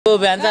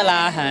Van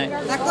চালায়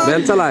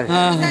van চালায়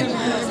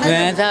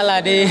van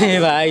চালাডি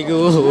ভাই গো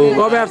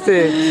কবে আসছে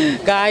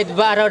কাজ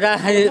 12টা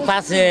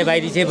পাশে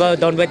বাইরেছে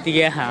দনবার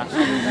থেকে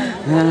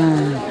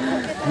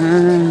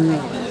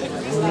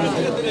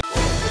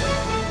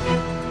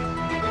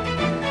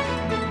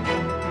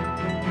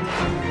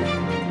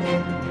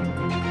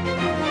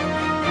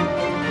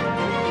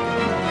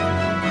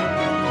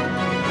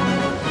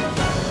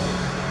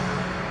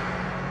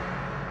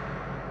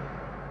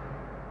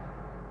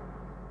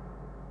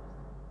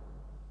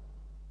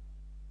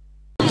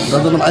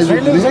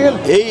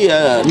এই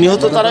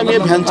নিহত তারা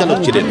মেয়ে ভ্যান চালক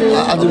ছিলেন,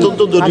 অত্যন্ত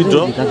দরিদ্র।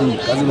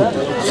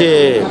 সে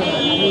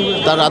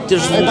তার আত্মীয়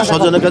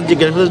স্বজনের কাছে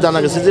জিজ্ঞাসা করে জানা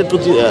গেছে যে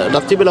প্রতি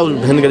রাত্রিবেলা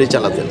ভ্যান গাড়ি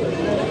চালাতেন।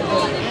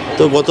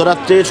 তো গত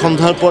রাত্রে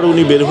সন্ধ্যার পরে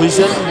উনি বের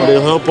হয়েছেন। বের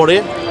হওয়ার পরে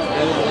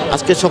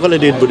আজকে সকালে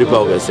ডেড বডি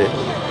পাওয়া গেছে।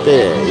 তো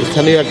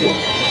স্থানীয় এক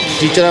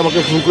টিচার আমাকে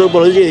ফোন করে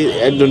বলে যে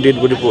একজন ডেড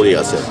বডি পড়ে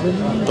আছে।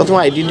 প্রথমে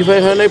আইডেন্টিফাই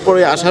হয় নাই,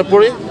 পরে আসার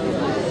পরে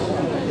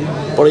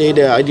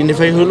এটা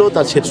আইডেন্টিফাই হলো।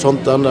 তার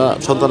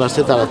সন্তান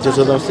আসছে, তার আত্মীয়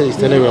স্বজন আসছেন,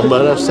 স্থানীয়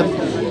মেম্বাররা আসছেন,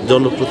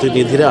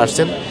 জনপ্রতিনিধিরা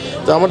আসছেন।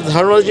 তো আমার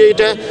ধারণা যে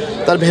এটা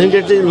তার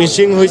ভ্যানগাড়িতে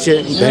মিসিং হয়েছে,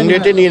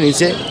 ভ্যানগাড়িতে নিয়ে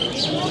নিয়েছে।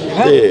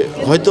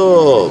 হয়তো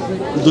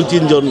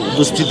 2-3 জন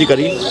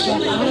দুষ্কৃতিকারী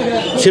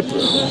সে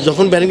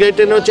যখন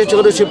ভ্যানগাড়িটা নেওয়ার চেষ্টা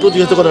করে সে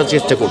প্রতিহত করার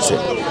চেষ্টা করছে,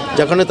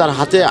 যেখানে তার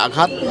হাতে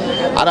আঘাত।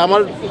 আর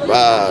আমার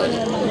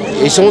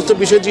এই সমস্ত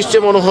বিষয় দৃষ্টে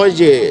মনে হয়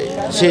যে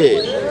সে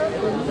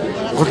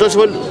ঘটনার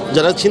সময়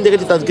যারা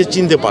ছিনতাইকারী তাদেরকে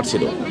চিনতে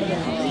পারছিল।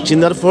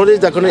 চিন্তার ফলে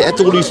যখন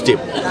এতগুলো স্টেপ,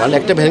 কারণ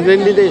একটা ভ্যান গাড়ি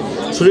নিলে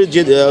শরীর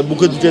যে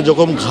বুকে দুটো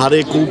জখম, ঘাড়ে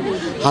কূপ,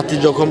 হাতে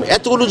জখম,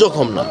 এতগুলো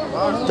জখম না।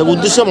 তবে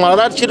উদ্দেশ্য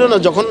মারার ছিল না।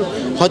 যখন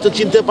হয়তো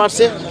চিনতে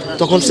পারছে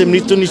তখন সে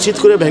মৃত্যু নিশ্চিত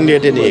করে ভ্যান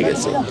গাড়িতে নিয়ে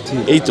গেছে।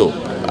 এই তো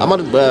আমার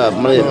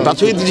মানে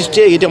প্রাথমিক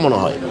দৃষ্টিতে এটা মনে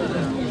হয়।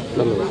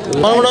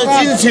 আমার মনে হয়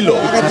চিন ছিল,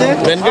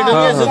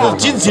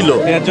 চিন ছিল,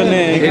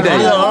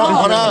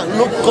 ওরা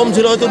লোক কম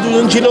ছিল, হয়তো 2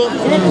 জন ছিল।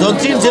 যখন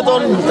চিনছে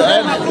তখন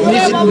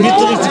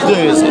মৃত্যু নিশ্চিত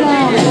হয়ে গেছে।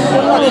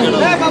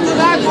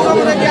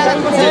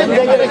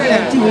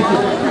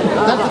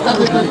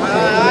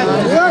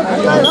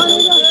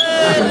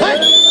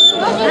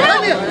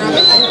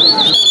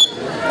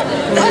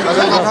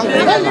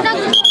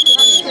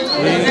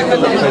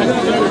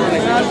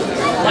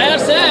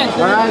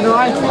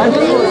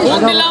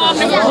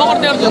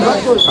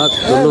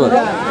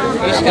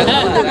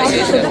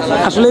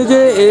 আসলে যে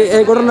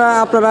এই ঘটনা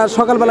আপনারা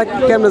সকালবেলা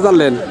কেমনে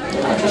জানলেন?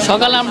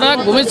 সকালে আমরা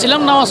ঘুমিয়েছিলাম,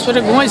 নামাজ পড়ে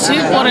ঘুমাইছি।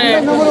 পরে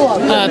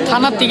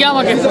থানার থেকে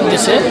আমাকে ফোন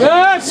দিয়েছে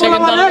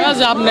সেকেন্ড তারা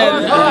যে আপনার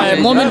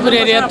মমিনপুর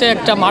এরিয়াতে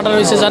একটা মার্ডার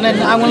হয়েছে, জানেন?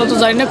 আমিও তো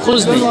জানি না,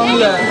 খোঁজ দিই।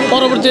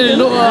 পরবর্তী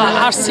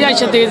আসছি,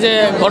 আইসা দিয়ে যে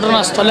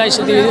ঘটনাস্থলে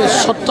আইসা দিয়ে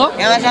সত্য।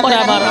 পরে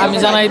আবার আমি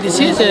জানাই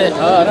দিছি যে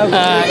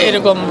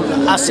এরকম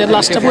আছে,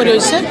 লাশটা পড়ে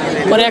হয়েছে।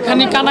 পরে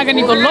এখানে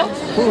কানাকানি করলো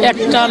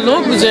একটা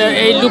লোক যে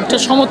এই লোকটা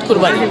সমতকুর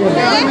বাড়ি।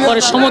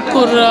 পরে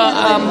সমতকুর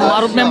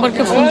আরব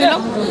মেম্বারকে ফোন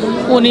দিলাম,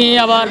 উনি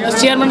আবার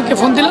চেয়ারম্যানকে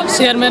ফোন দিলাম,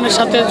 চেয়ারম্যানের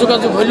সাথে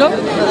যোগাযোগ হইলো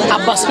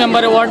আব্বাস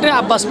মেম্বারের ওয়ার্ডে।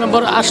 আব্বাস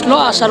মেম্বার আসলো,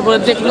 আসার পরে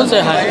দেখলো যে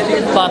হ্যাঁ,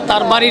 বা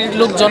তার বাড়ির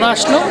লোকজন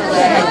আসলো,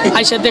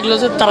 আইসা দেখলো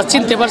যে তারা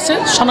চিনতে পারছে,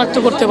 শনাক্ত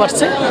করতে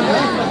পারছে।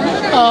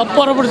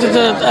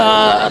 পরবর্তীতে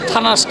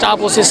থানার স্টাফ,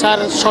 ওসি স্যার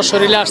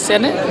সশরীরে আসছে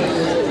এনে।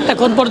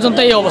 এখন পর্যন্ত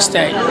এই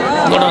অবস্থায়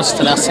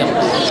ঘটনাস্থলে আছে।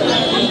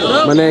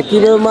 মানে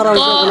কিভাবে মারা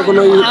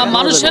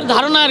মানুষের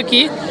ধারণা আর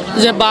কি,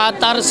 যে বা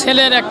তার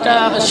ছেলের একটা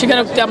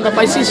স্বীকারোক্তি আমরা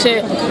পাইছি, সে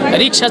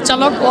রিক্সা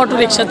চালক, অটো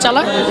রিক্সা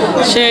চালক।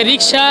 সে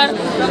রিক্সা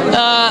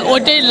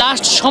ওইটাই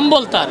লাস্ট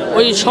সম্বল, তার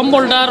ওই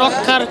সম্বলটা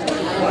রক্ষার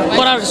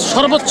করার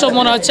সর্বোচ্চ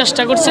মনে হয়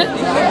চেষ্টা করছে।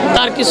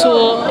 তার কিছু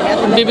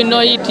বিভিন্ন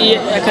ইটি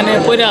এখানে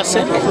পড়ে আছে,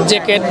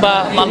 জ্যাকেট বা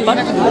মালপাট।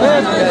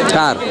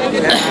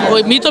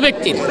 ওই মৃত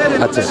ব্যক্তির,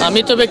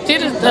 মৃত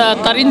ব্যক্তির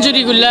তার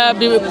ইঞ্জুরিগুলা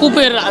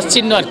কূপের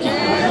চিহ্ন আর কি,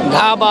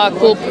 ঘা বা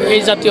কূপ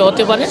এই জাতীয়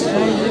হতে পারে।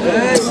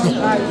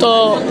 তো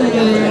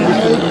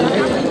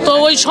তো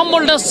ওই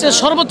সম্বলটা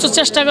সর্বোচ্চ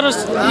চেষ্টা করার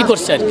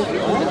করছে আর কি।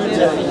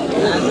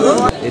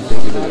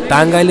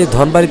 টাঙ্গাইলের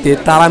ধনবাড়িতে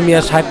তারা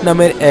মিয়া 60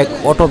 নামের এক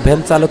অটো ভ্যান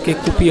চালককে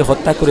কুপিয়ে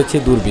হত্যা করেছে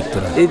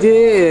দুর্বৃত্তরা।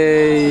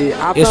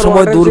 এ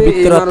সময়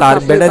দুর্বৃত্তরা তার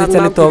ব্যাটারি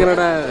চালিত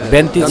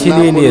ভ্যানটি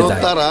ছিনিয়ে নিয়ে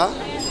যায়।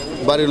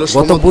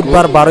 গত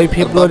বুধবার 12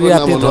 ফেব্রুয়ারি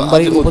রাতে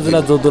ধনবাড়ি উপজেলা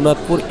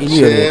যদুনাথপুর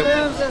ইউনিয়নের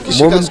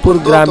মোমিনপুর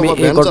গ্রামে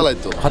এই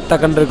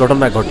হত্যাকাণ্ডের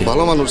ঘটনা ঘটে।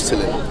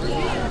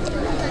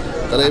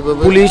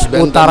 পুলিশ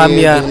ও তারা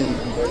মিয়া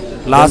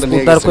লাশ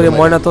উদ্ধার করে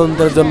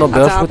ময়নাতদন্তের জন্য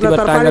বৃহস্পতিবার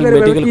টাঙ্গাইল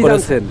মেডিকেল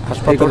কলেজ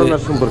হাসপাতালে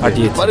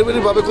পাঠিয়েছে।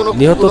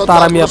 নিহত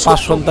তারা মিয়া 5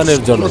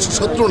 সন্তানের জন্য।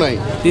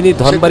 তিনি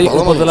ধনবাড়ি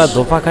উপজেলা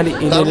ধোপাখালী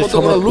ইউনিয়নের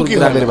সমতক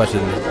গ্রামের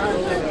বাসিন্দা।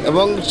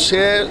 এবং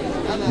সে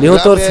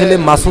নিহতর ছেলে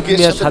মাসুদ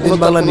মিয়া স্বাধীন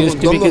বাংলা নিউজ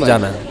টিভিকে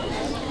জানান,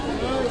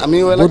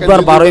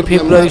 বুধবার 12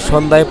 ফেব্রুয়ারি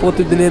সন্ধ্যায়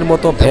প্রতিদিনের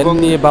মতো ভ্যান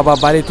নিয়ে বাবা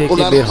বাড়ি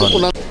থেকে বের হন।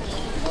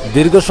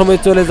 দীর্ঘ সময়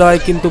চলে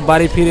যাওয়ায় কিন্তু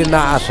বাড়ি ফিরে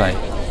না আসায়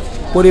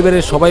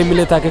পরিবারের সবাই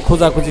মিলে তাকে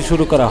খোঁজাখুঁজি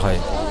শুরু করা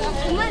হয়।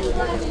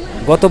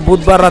 গত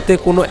বুধবার রাতে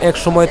কোনো এক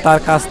সময় তার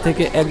কাছ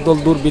থেকে একদল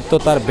দুর্বৃত্ত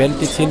তার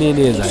ভ্যানটি ছিনিয়ে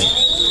নিয়ে যায়।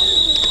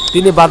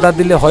 তিনি বাধা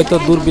দিলে হয়তো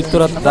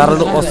দুর্বৃত্তরা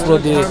ধারালো অস্ত্র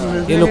দিয়ে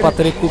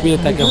এলোপাতাড়ি কুপিয়ে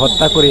তাকে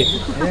হত্যা করে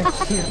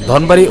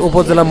ধনবাড়ী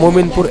উপজেলা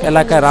মোমিনপুর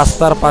এলাকায়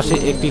রাস্তার পাশে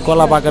একটি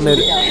কলা বাগানের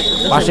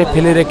পাশে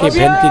ফেলে রেখে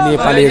ভ্যানটি নিয়ে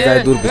পালিয়ে যায়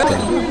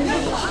দুর্বৃত্তরা।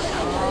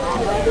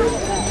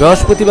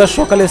 বৃহস্পতিবার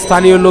সকালে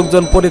স্থানীয়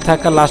লোকজন পড়ে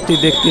থাকা লাশটি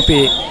দেখতে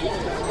পেয়ে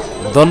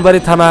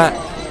ধনবাড়ী থানা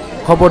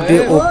খবর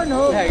দিয়ে ও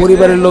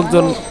পরিবারের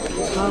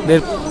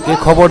লোকজনকে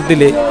খবর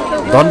দিলে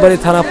ধনবাড়ী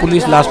থানা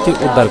পুলিশ লাশটি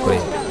উদ্ধার করে।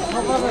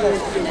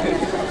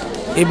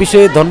 এ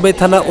বিষয়ে ধনবাড়ী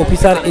থানা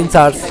অফিসার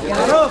ইনচার্জ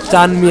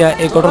চান মিয়া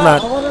এই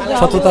ঘটনার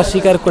সত্যতা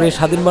স্বীকার করে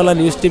স্বাধীন বাংলা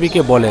নিউজ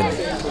টিভিকে বলেন,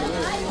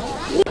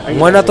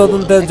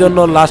 ময়নাতদন্তের জন্য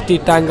লাশটি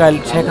টাঙ্গাইল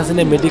শেখ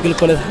হাসিনা মেডিকেল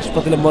কলেজ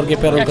হাসপাতালে মর্গে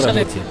প্রেরণ করা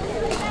হয়েছে।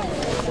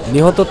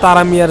 নিহত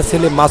তারা মিয়ার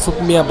ছেলে মাসুদ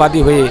মিয়া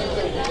বাদী হয়ে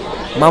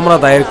মামলা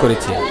দায়ের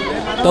করেছে।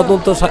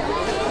 তদন্ত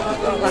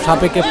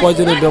সাপেক্ষে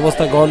প্রয়োজনীয়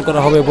ব্যবস্থা গ্রহণ করা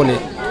হবে বলে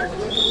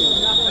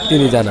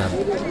তিনি জানান।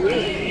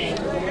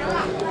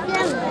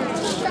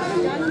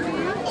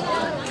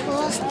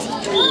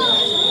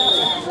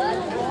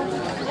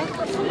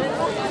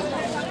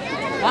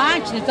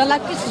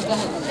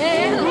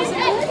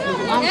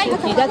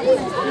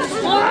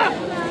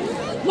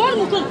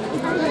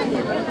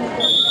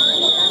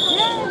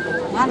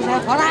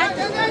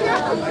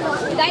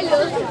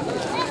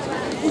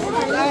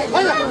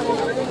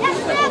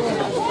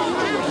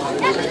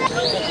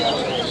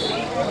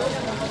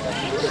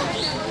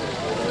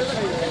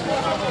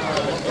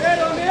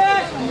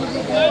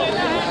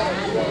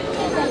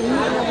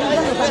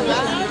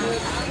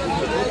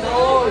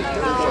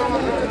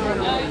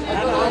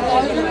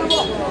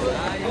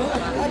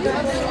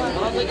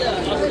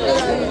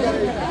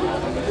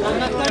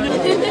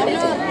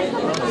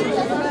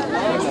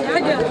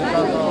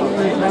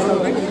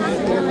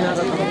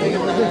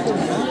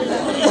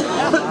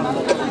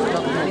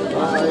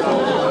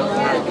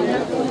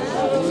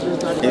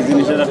 এই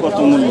জিনিসের কত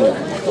মূল্য?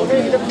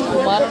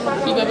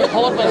 কিভাবে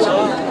খবর পাইছো?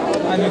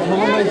 আমি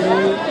খবর পাইছি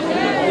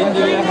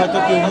ইন্ডিয়া হয়তো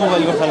কেউ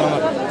মোবাইল করতাম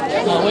আমার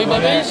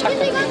ওইভাবে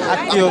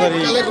আত্মীয় বাড়ি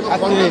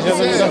আত্মীয়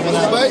হিসাবে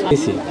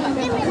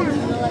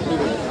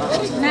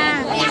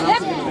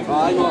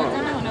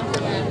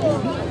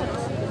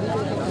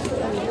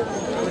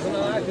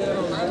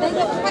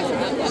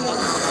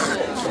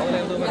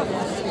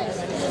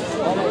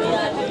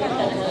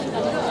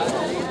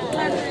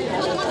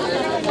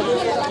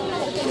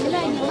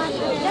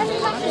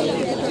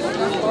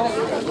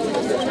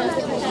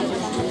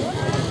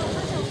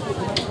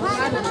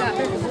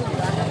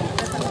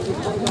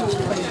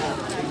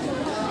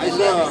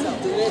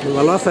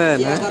ভালো আছেন?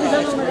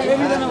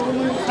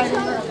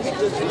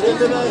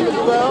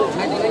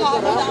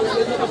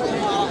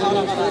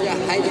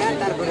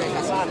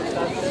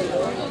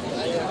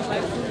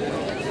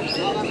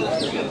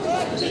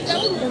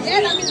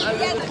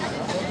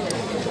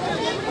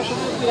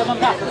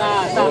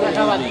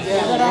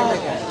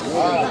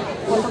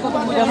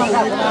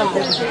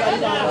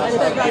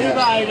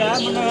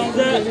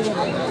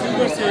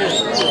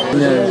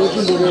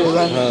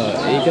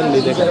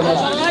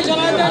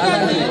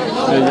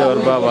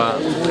 বাবা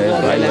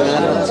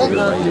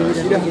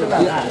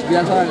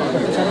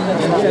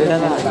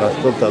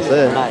করতেছে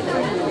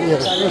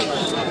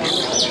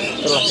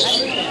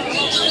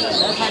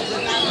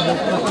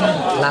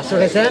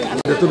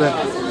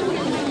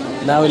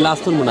না, ওই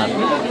লাস্ট তুলবো না।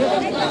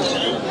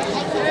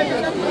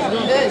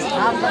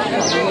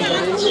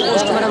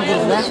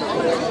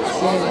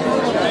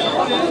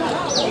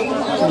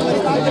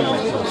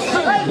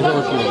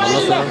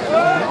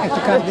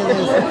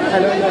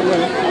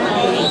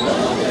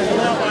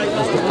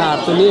 কার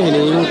তো নিয়ে হেনে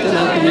এই মুহূর্তে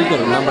না, তুমি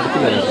করো নাম্বার কি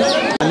জানো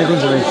আমি কোন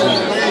জয়েছি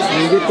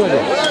নিজে করে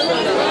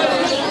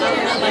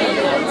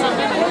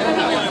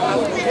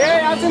এই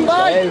আসেন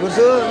ভাই এই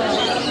গুরু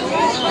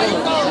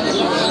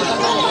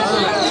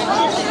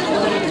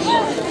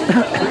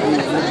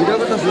ভিডিও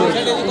করতেছ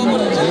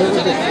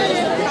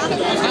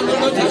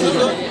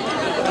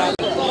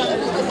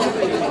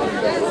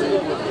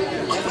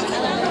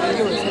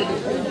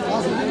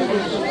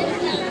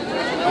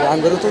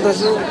আন্দর তো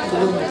দাসু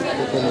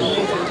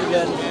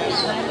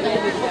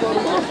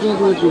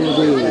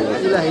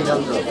ইলাহি দাও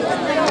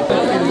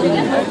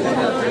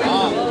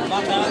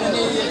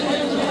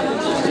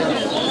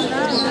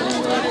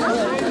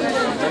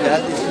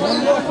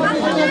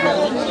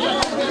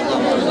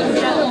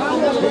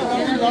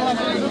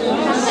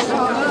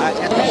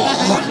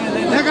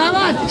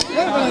দেখাবান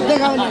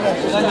দেখাবান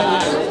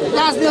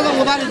লাস্ট দিয়ে তো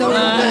মোবাইল দাও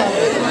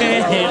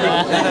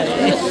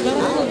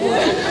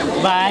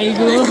ভাই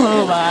গো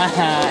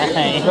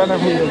ভাই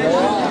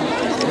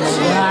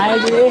ভাই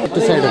গো একটু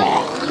সাইড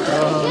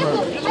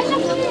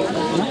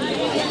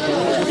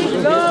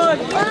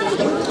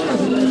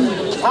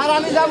আর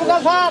আমি যাবো না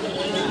স্যার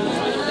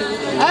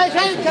এই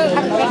সেই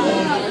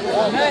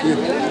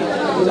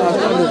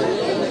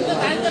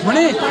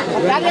মনি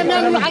আগে আমি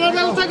আনার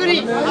ব্যবস্থা করি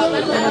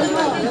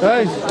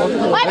এই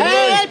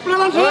এই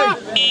প্রমাণ শোনো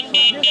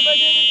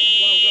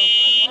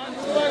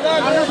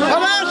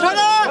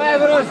শোনো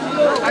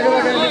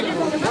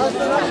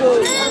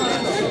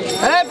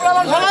এই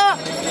প্রমাণ শোনো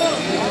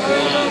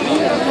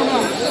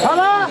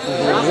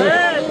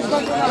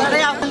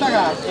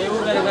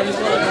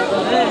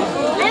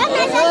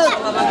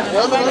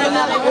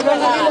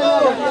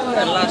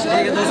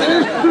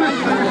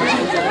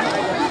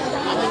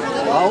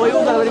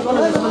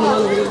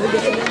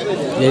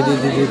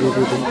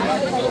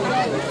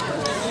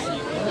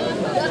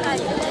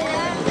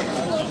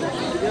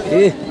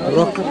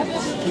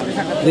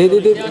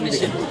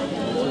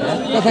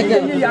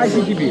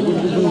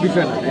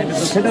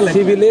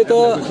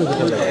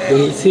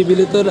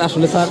সিভিলে তো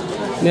আসলে স্যার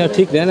নেওয়া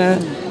ঠিক না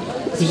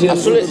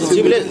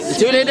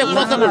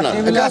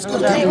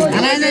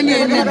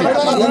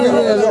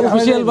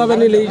অফিসিয়াল ভাবে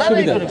নিলেই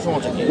সুবিধা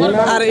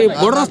আর এই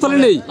ঘটনাস্থলে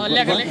নেই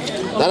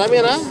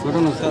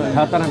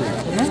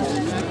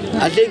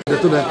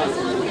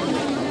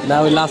না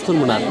ওই লাস্ট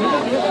তুলব না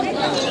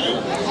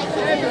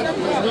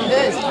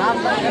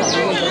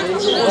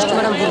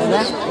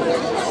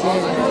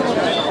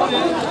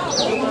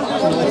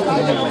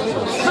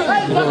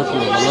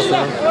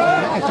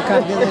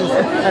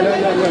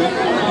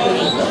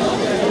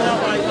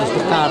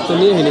কার তো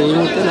নিয়ে হেলে এই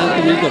মুহূর্তে না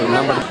তুমি করো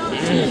নাম্বার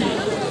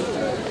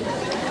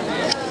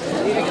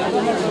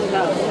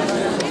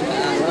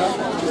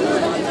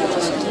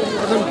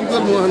কি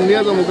করবো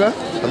নিয়ে যাবো কা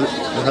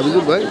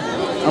হাবিজুর ভাই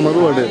আমারও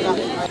ওয়ার্ডে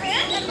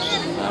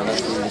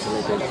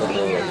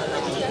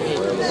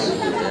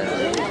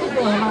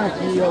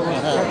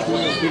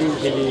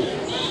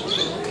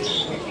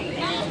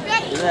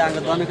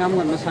আমি কাম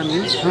করবো স্বামী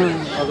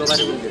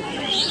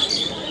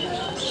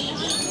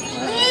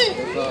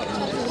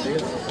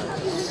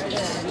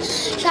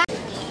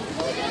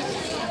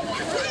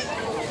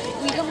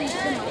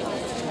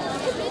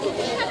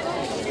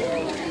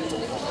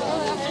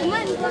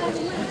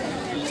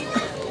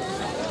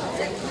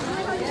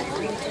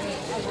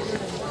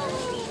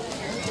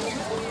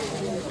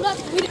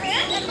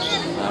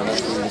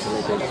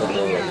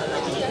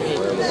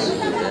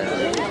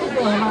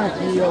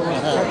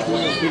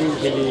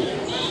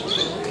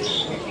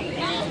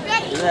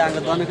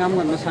আমি কাম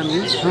করবো স্বামী